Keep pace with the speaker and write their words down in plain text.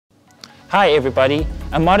Hi everybody,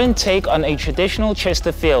 a modern take on a traditional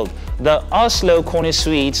Chesterfield, the Oslo Corner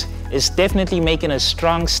Suite is definitely making a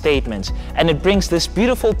strong statement, and it brings this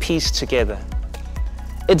beautiful piece together.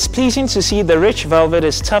 It's pleasing to see the rich velvet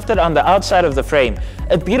is tufted on the outside of the frame,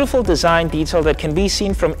 a beautiful design detail that can be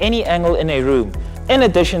seen from any angle in a room. In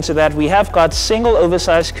addition to that, we have got single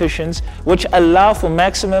oversized cushions which allow for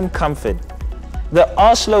maximum comfort. The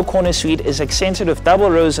Oslo Corner Suite is accented with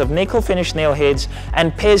double rows of nickel finished nail heads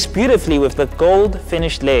and pairs beautifully with the gold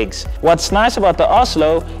finished legs. What's nice about the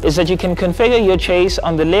Oslo is that you can configure your chaise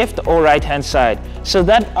on the left or right hand side, so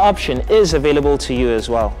that option is available to you as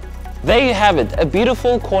well. There you have it, a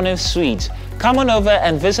beautiful corner suite. Come on over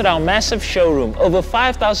and visit our massive showroom, over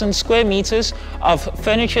 5,000 square meters of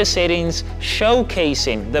furniture settings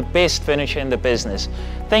showcasing the best furniture in the business.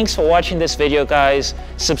 Thanks for watching this video, guys.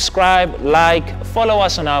 Subscribe, like, follow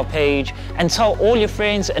us on our page, and tell all your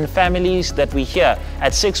friends and families that we're here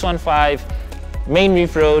at 615 Main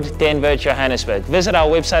Reef Road, Denver, Johannesburg. Visit our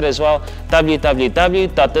website as well,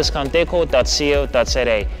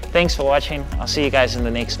 www.discountdeco.co.za. Thanks for watching. I'll see you guys in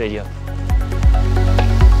the next video.